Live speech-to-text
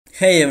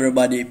Hey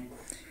everybody!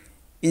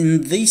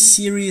 In this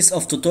series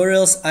of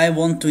tutorials I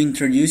want to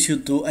introduce you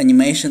to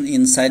animation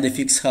in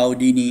SideFX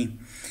Houdini.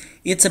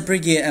 It's a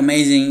pretty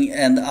amazing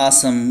and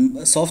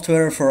awesome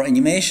software for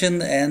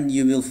animation, and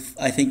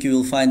I think you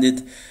will find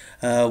it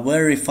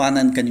very fun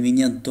and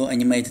convenient to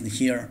animate in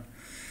here.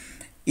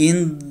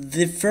 In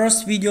the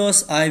first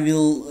videos I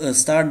will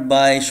start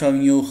by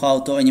showing you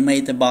how to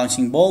animate a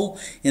bouncing ball.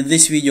 In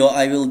this video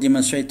I will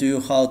demonstrate to you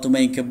how to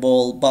make a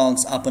ball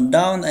bounce up and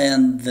down,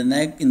 and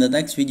in the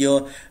next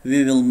video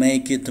we will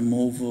make it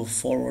move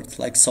forward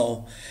like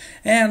so.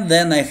 And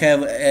then I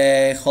have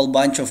a whole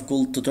bunch of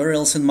cool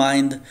tutorials in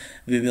mind.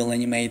 We will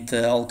animate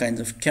all kinds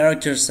of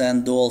characters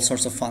and do all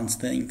sorts of fun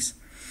things.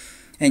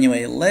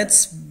 Anyway,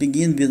 let's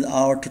begin with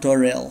our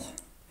tutorial.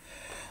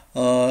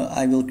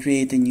 I will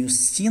create a new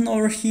scene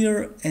over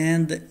here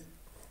and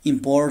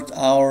import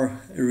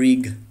our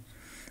rig.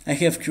 I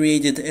have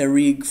created a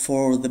rig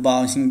for the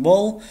bouncing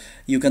ball.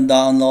 You can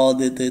download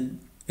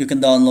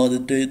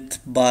it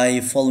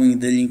by following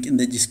the link in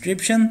the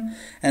description,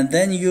 and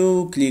then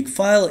you click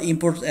File,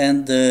 Import,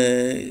 and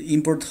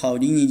import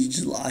Houdini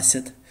digital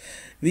asset.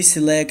 We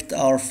select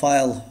our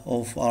file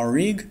of our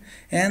rig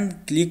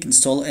and click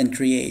Install and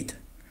Create.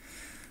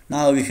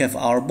 Now we have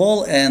our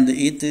ball, and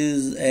it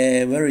is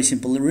a very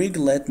simple rig.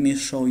 Let me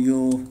show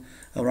you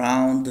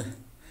around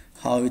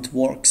how it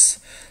works.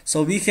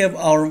 So we have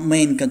our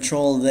main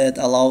control that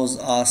allows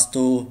us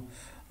to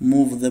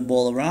move the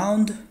ball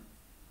around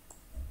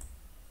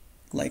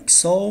like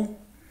so,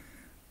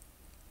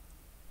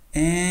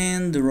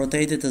 and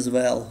rotate it as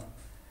well.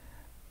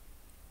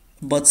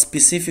 But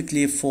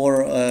specifically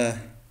for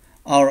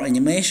our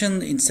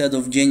animation, instead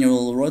of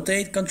general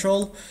rotate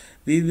control,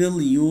 we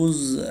will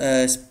use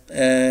a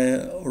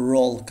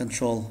roll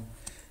control.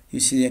 You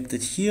select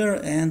it here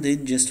and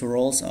it just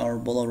rolls our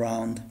ball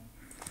around.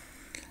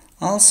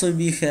 Also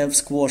we have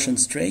squash and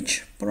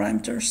stretch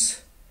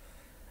parameters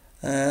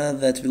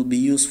that will be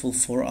useful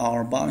for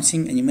our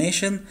bouncing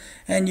animation,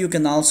 and you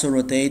can also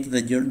rotate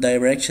the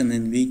direction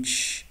in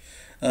which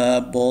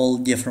ball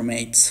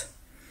deformates.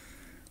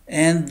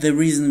 And the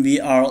reason we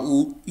are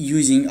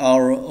using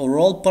our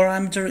roll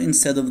parameter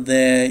instead of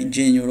the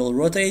general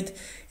rotate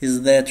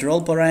is that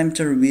roll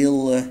parameter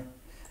will,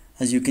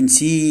 as you can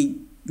see,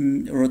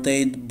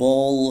 rotate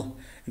ball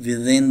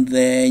within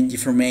the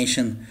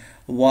deformation,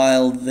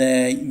 while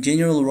the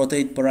general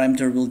rotate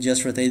parameter will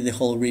just rotate the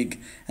whole rig,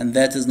 and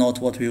that is not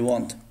what we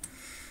want.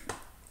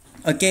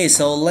 Okay,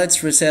 so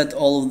let's reset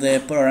all of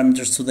the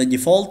parameters to the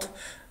default.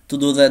 To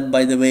do that,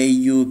 by the way,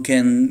 you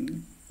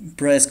can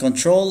press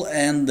Ctrl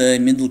and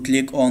middle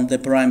click on the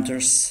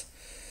parameters.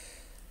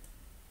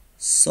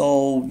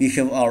 So we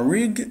have our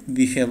rig,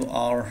 we have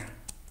our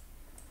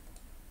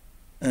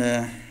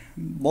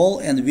ball,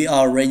 and we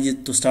are ready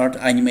to start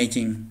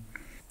animating.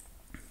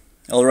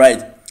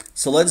 Alright,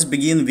 so let's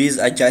begin with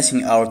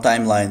adjusting our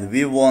timeline.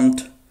 We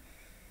want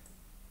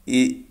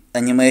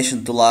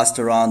animation to last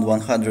around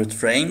 100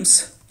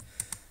 frames,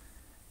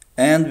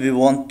 and we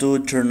want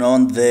to turn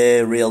on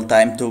the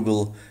real-time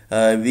toggle,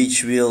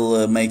 which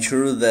will make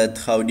sure that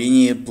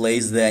Houdini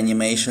plays the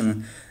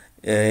animation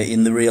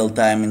in the real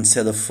time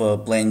instead of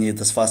playing it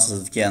as fast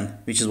as it can,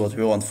 which is what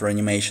we want for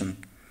animation.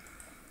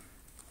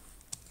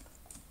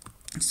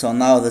 So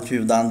now that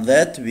we've done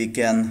that, we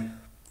can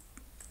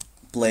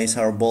place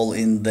our ball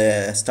in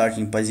the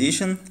starting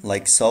position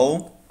like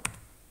so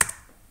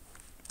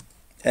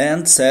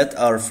and set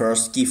our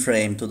first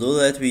keyframe. To do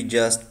that, we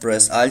just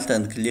press Alt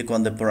and click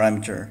on the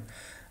parameter.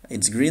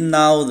 It's green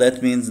now,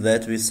 that means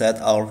that we set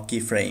our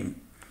keyframe.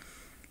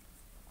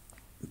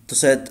 To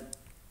set,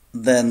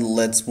 then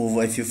let's move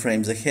a few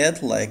frames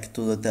ahead, like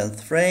to the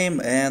 10th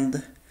frame,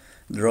 and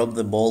drop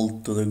the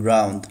ball to the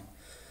ground.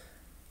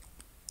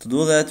 To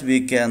do that,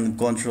 we can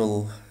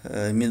control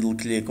middle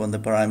click on the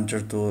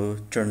parameter to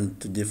turn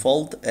to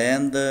default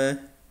and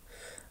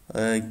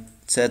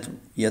set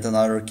yet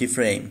another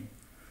keyframe.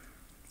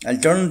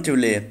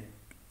 Alternatively,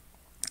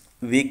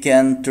 we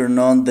can turn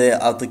on the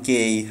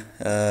AutoK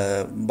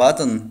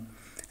button,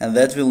 and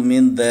that will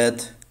mean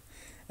that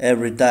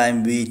every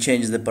time we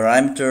change the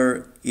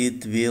parameter,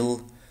 it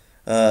will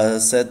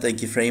set a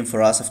keyframe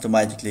for us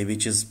automatically,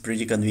 which is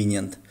pretty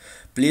convenient.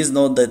 Please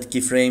note that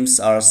keyframes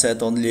are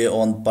set only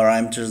on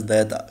parameters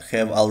that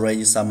have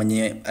already some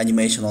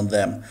animation on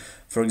them.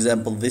 For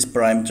example, this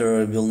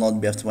parameter will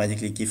not be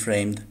automatically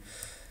keyframed.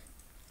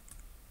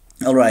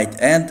 Alright,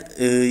 and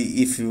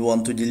if we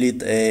want to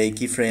delete a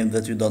keyframe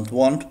that we don't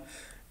want,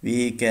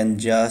 we can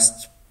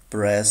just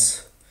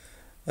press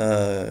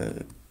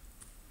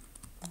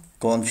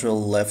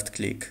Ctrl left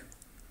click.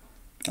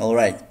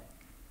 Alright,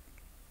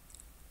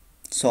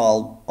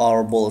 so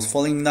our ball is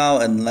falling now,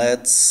 and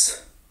let's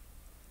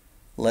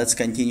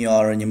continue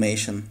our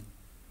animation.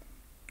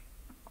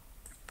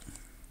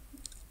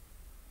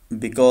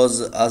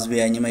 Because as we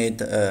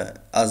animate,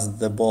 as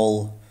the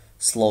ball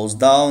slows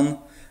down,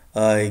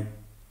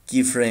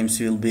 keyframes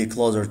will be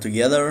closer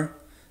together,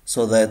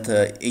 so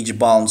that each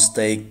bounce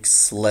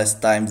takes less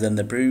time than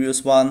the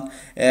previous one,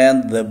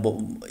 and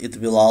it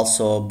will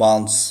also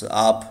bounce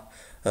up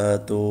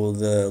to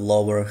the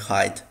lower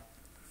height.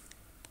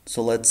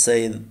 So let's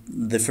say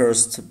the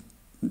first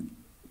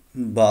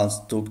bounce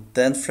took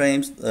 10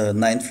 frames,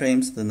 9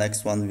 frames, the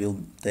next one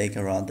will take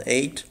around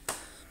 8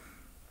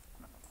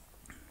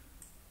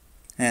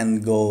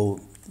 and go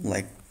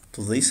like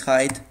to this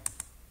height,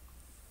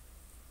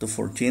 to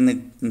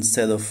 14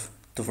 instead of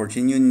to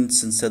 14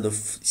 units instead of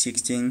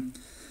 16.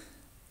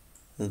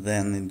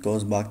 Then it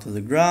goes back to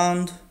the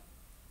ground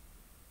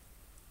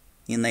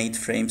in 8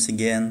 frames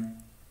again.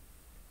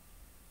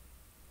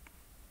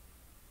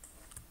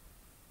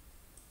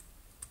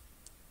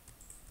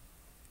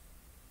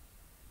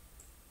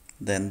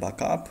 Then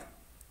back up,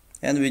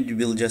 and we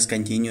will just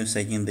continue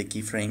setting the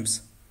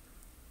keyframes.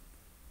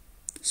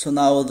 So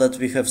now that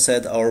we have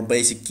set our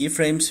basic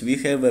keyframes, we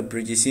have a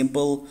pretty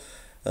simple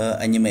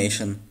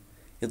animation.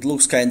 It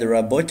looks kinda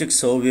robotic,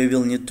 so we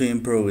will need to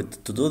improve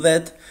it. To do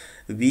that,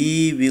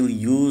 we will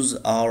use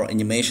our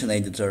animation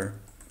editor.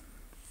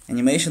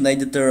 Animation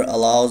editor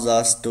allows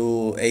us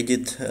to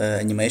edit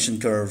animation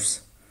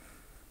curves.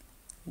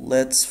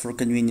 Let's, for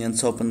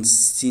convenience, open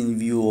scene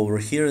view over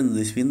here in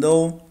this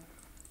window,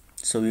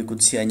 so we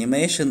could see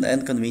animation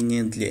and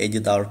conveniently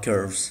edit our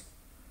curves.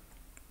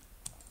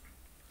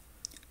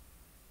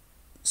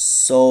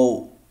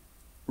 So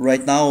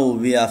right now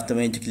we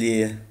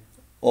automatically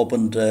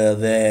opened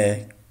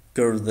the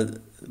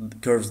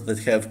curves that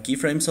have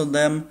keyframes on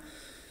them,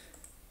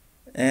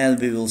 and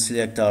we will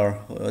select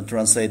our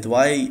translate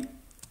Y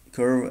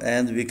curve,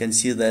 and we can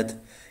see that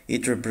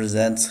it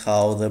represents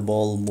how the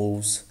ball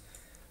moves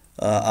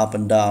up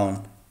and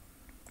down.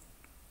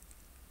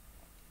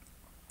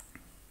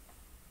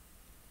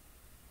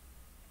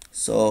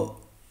 So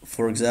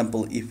for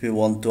example, if we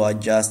want to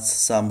adjust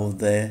some of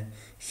the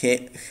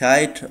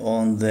height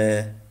on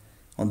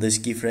this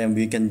keyframe,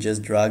 we can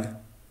just drag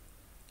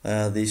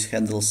these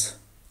handles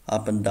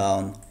up and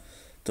down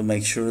to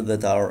make sure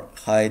that our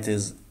height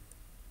is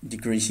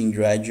decreasing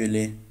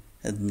gradually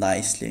and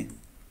nicely.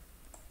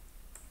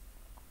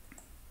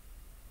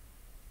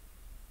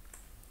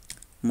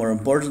 More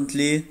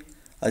importantly,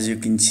 as you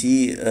can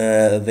see,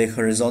 the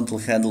horizontal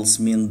handles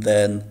mean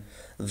then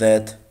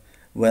that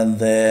when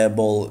the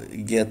ball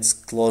gets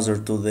closer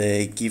to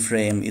the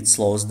keyframe, it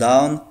slows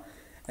down,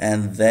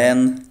 and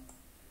then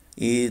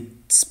it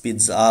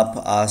speeds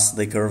up as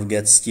the curve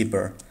gets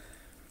steeper.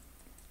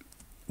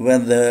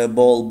 When the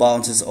ball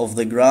bounces off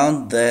the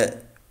ground,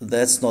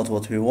 that's not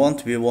what we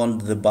want. We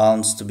want the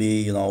bounce to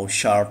be,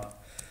 sharp.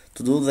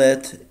 To do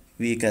that,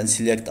 we can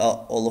select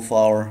all of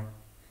our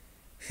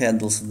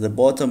handles at the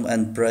bottom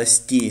and press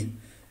T,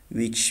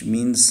 which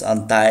means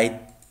untie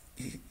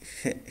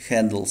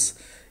handles.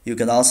 You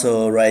can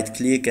also right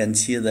click and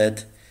see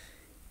that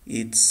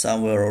it's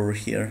somewhere over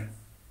here.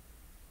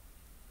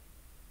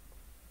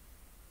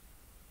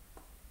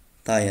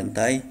 Tie and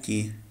tie,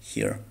 T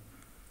here.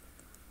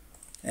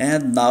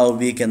 And now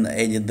we can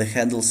edit the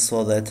handles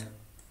so that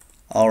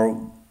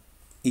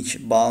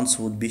each bounce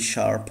would be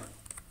sharp,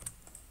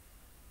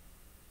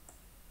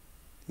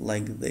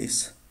 like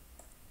this.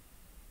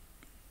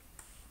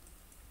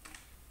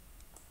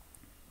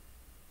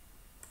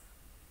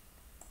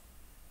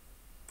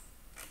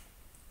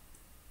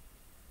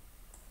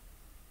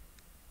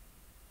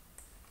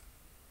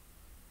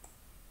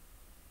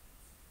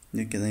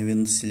 You can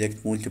even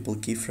select multiple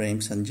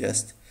keyframes and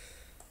just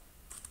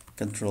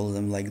control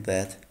them like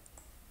that,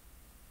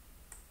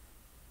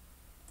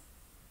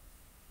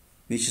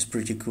 which is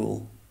pretty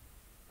cool.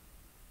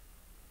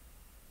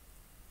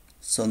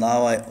 So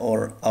now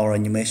our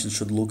animation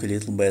should look a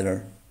little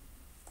better.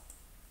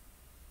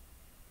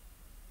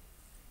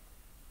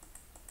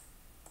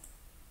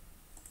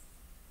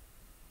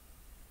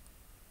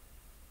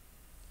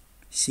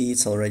 See,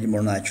 it's already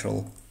more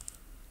natural.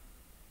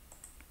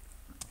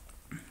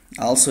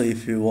 Also,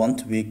 if we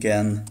want, we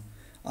can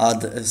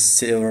add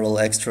several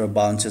extra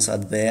bounces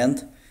at the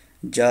end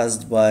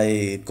just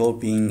by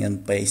copying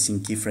and pasting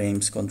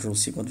keyframes,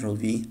 Ctrl+C,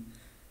 Ctrl+V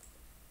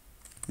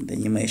in the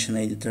animation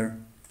editor.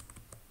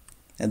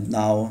 And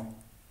now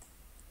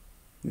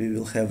we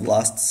will have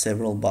last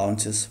several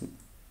bounces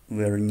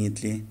very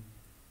neatly.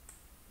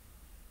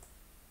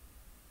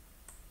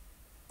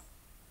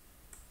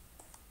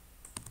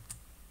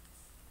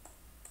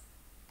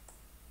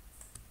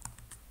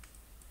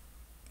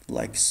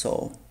 Like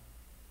so.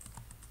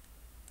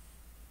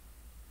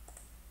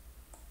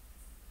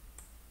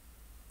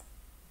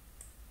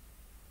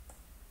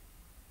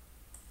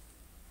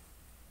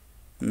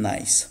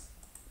 Nice.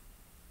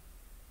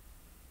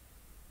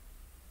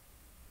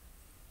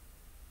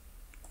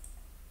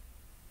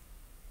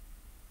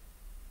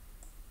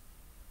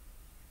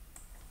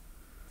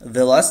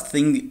 The last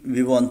thing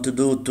we want to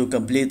do to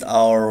complete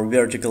our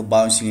vertical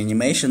bouncing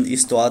animation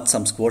is to add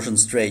some squash and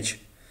stretch.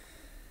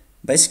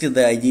 Basically,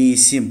 the idea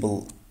is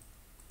simple,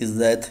 is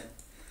that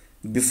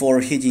before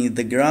hitting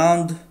the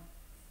ground,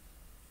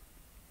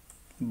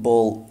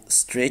 ball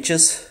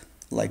stretches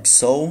like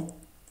so.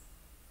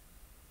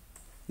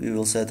 We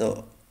will set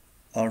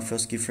our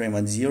first keyframe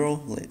at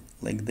 0,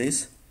 like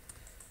this.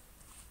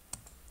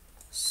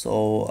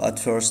 So at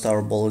first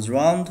our ball is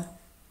round,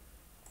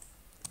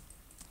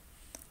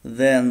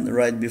 then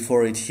right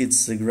before it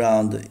hits the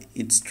ground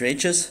it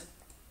stretches,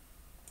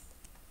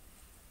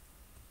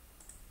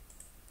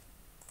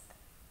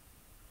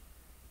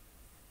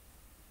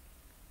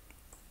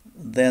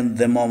 then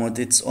the moment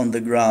it's on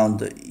the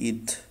ground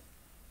it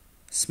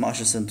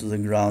smashes into the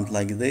ground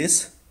like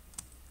this,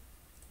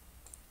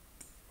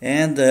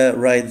 and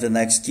right the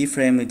next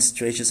keyframe it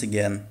stretches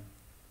again.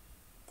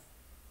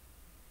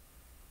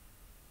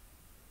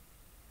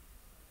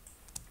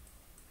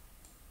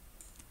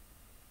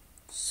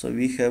 So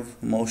we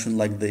have motion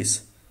like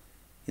this.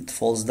 It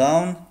falls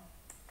down,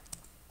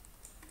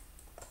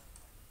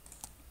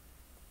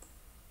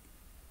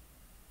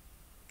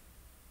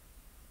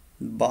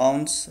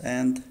 bounce,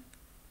 and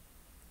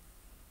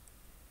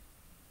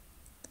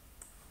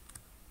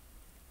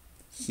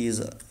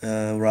he's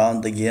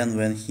round again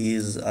when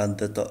he's at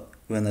the top,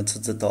 when it's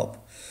at the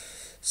top.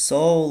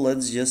 So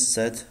let's just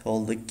set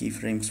all the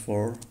keyframes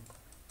for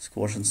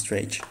squash and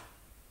stretch.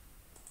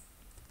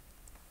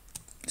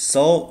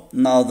 So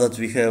now that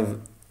we have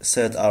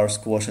set our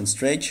squash and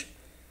stretch,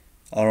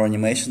 our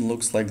animation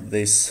looks like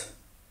this.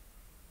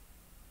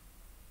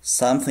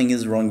 Something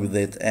is wrong with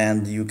it,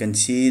 and you can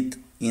see it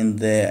in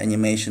the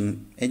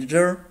animation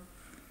editor.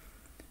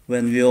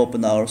 When we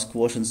open our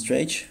squash and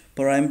stretch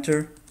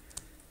parameter,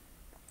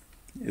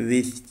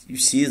 you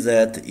see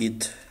that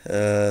it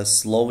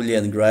slowly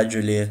and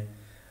gradually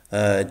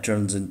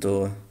turns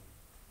into,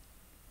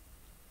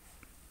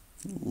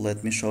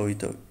 let me show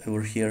it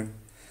over here.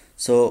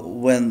 So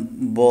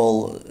when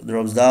ball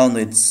drops down,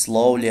 it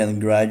slowly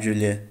and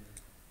gradually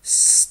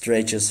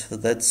stretches.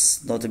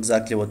 That's not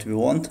exactly what we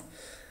want.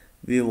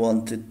 We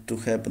want it to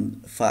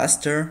happen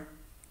faster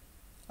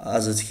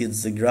as it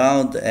hits the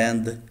ground,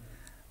 and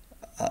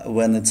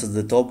when it's at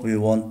the top we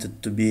want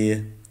it to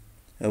be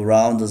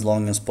around as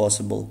long as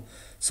possible.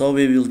 So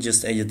we will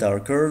just edit our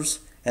curves,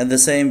 and the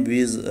same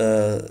with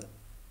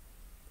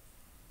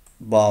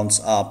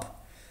bounce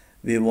up.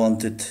 We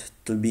want it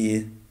to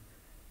be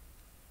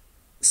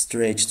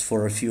stretched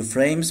for a few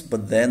frames,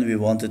 but then we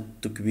want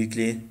it to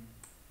quickly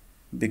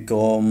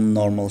become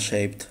normal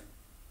shaped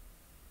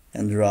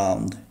and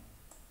round.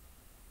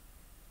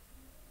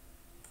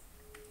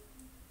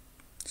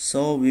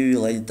 So we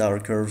will edit our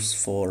curves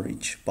for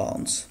each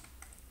bounce.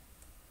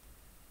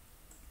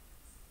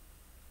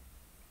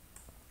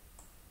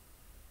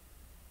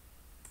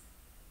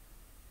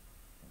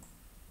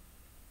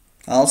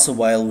 Also,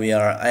 while we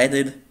are at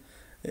it,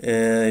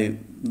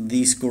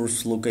 these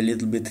curves look a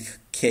little bit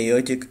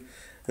chaotic.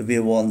 We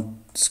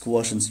want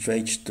squash and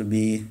stretch to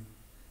be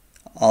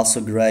also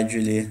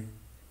gradually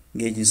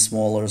getting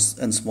smaller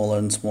and smaller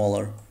and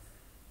smaller.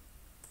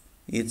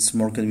 It's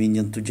more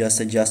convenient to just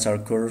adjust our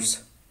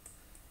curves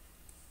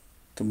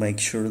to make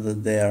sure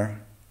that they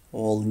are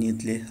all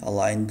neatly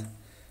aligned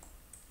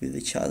with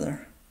each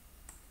other.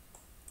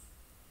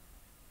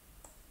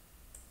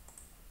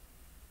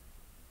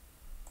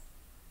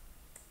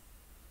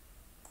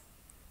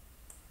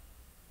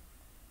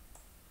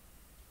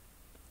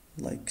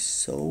 Like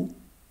so.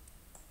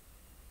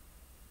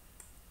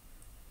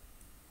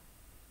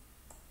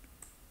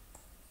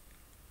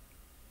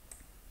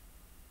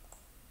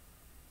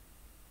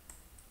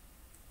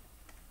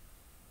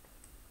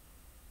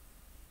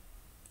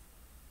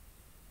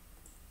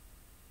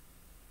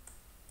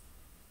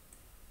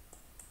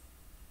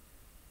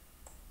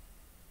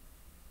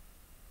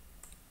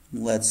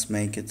 Let's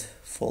make it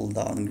fall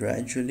down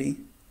gradually.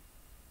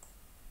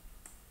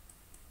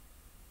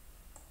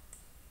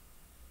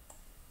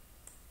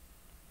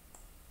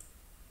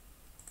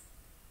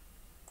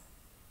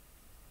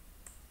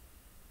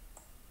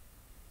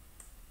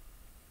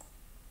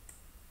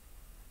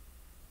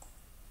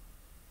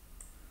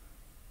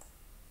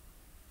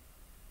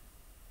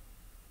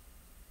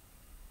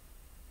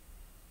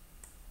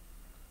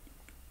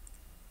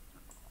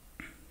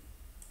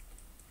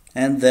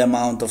 And the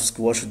amount of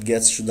squash it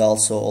gets should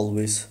also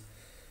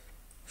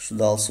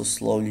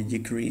slowly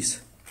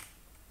decrease.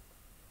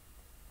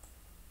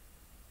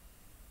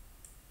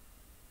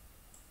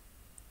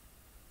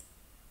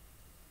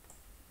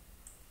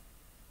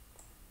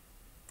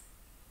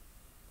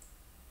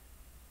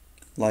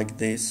 Like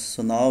this.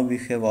 So now we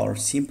have our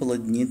simple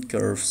and neat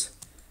curves,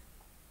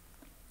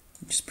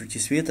 which is pretty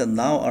sweet, and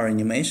now our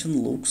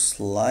animation looks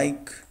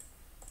like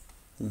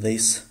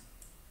this.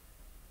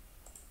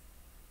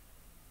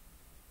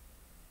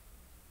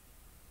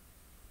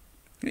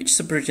 Which is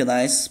a pretty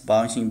nice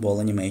bouncing ball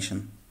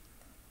animation.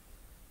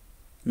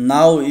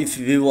 Now if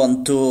we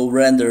want to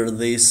render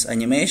this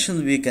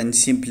animation, we can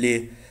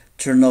simply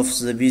turn off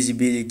the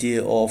visibility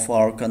of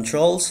our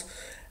controls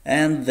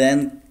and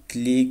then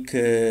click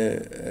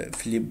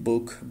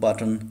flipbook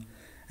button,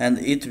 and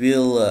it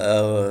will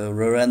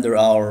re-render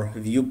our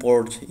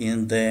viewport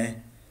in the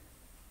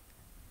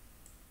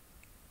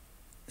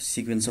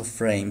sequence of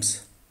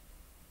frames.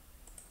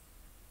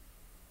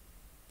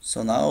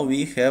 So now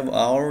we have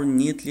our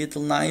neat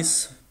little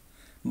nice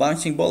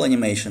bouncing ball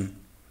animation.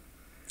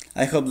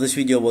 I hope this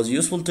video was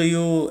useful to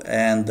you,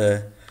 and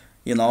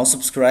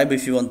subscribe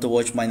if you want to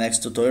watch my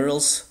next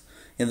tutorials.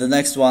 In the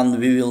next one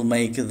we will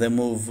make the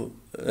move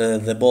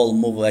the ball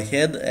move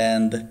ahead,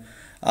 and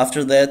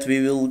after that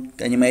we will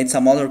animate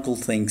some other cool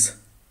things.